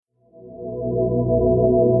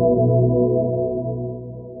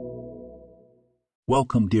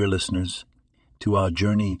Welcome, dear listeners, to our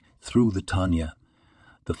journey through the Tanya,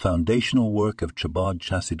 the foundational work of Chabad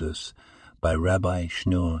Chassidus by Rabbi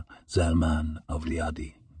Shneur Zalman of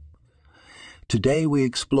Liadi. Today we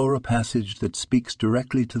explore a passage that speaks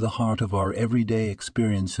directly to the heart of our everyday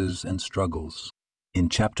experiences and struggles. In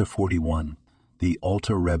chapter 41, the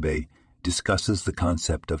Alter Rabbi discusses the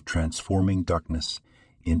concept of transforming darkness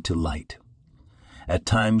into light. At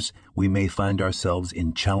times, we may find ourselves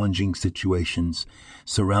in challenging situations,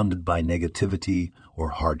 surrounded by negativity or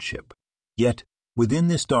hardship. Yet, within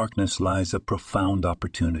this darkness lies a profound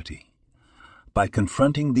opportunity. By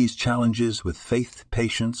confronting these challenges with faith,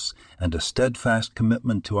 patience, and a steadfast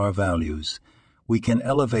commitment to our values, we can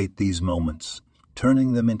elevate these moments,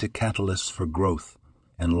 turning them into catalysts for growth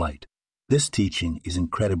and light. This teaching is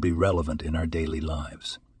incredibly relevant in our daily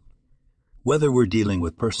lives. Whether we're dealing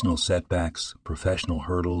with personal setbacks, professional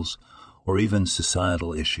hurdles, or even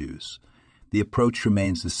societal issues, the approach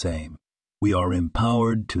remains the same. We are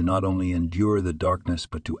empowered to not only endure the darkness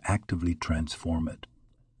but to actively transform it.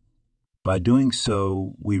 By doing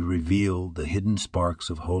so, we reveal the hidden sparks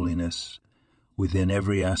of holiness within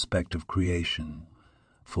every aspect of creation,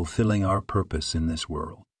 fulfilling our purpose in this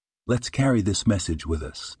world. Let's carry this message with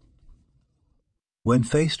us. When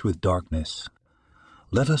faced with darkness,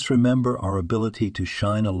 let us remember our ability to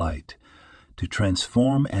shine a light, to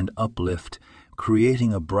transform and uplift,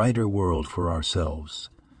 creating a brighter world for ourselves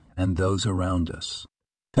and those around us.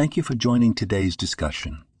 Thank you for joining today's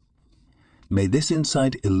discussion. May this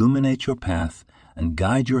insight illuminate your path and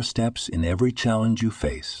guide your steps in every challenge you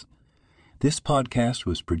face. This podcast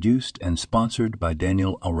was produced and sponsored by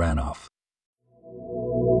Daniel Aranoff.